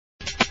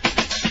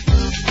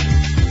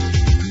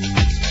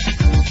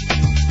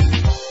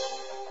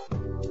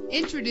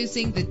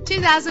Introducing the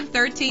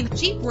 2013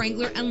 Jeep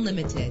Wrangler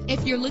Unlimited.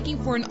 If you're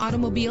looking for an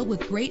automobile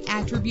with great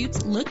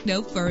attributes, look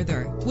no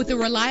further. With a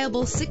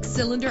reliable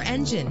 6-cylinder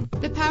engine,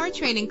 the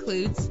powertrain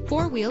includes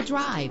 4-wheel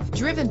drive,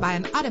 driven by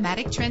an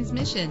automatic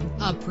transmission.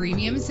 A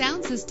premium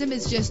sound system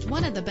is just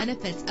one of the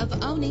benefits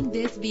of owning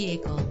this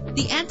vehicle.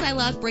 The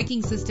anti-lock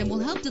braking system will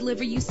help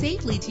deliver you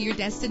safely to your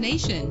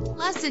destination.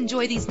 Plus,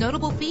 enjoy these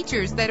notable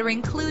features that are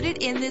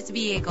included in this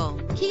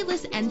vehicle: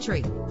 keyless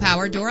entry,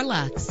 power door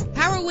locks,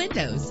 power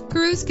windows,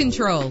 cruise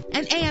control,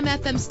 an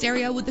AM/FM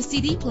stereo with a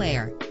CD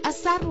player, a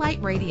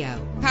satellite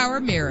radio, power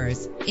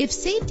mirrors. If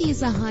safety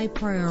is a high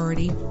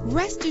priority,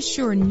 rest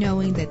assured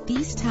knowing that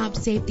these top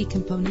safety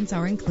components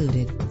are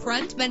included: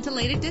 front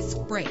ventilated disc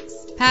brakes,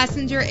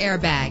 passenger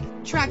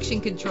airbag,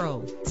 traction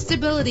control,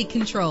 stability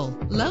control,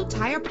 low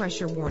tire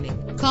pressure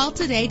warning. Call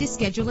today to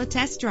schedule a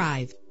test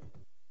drive.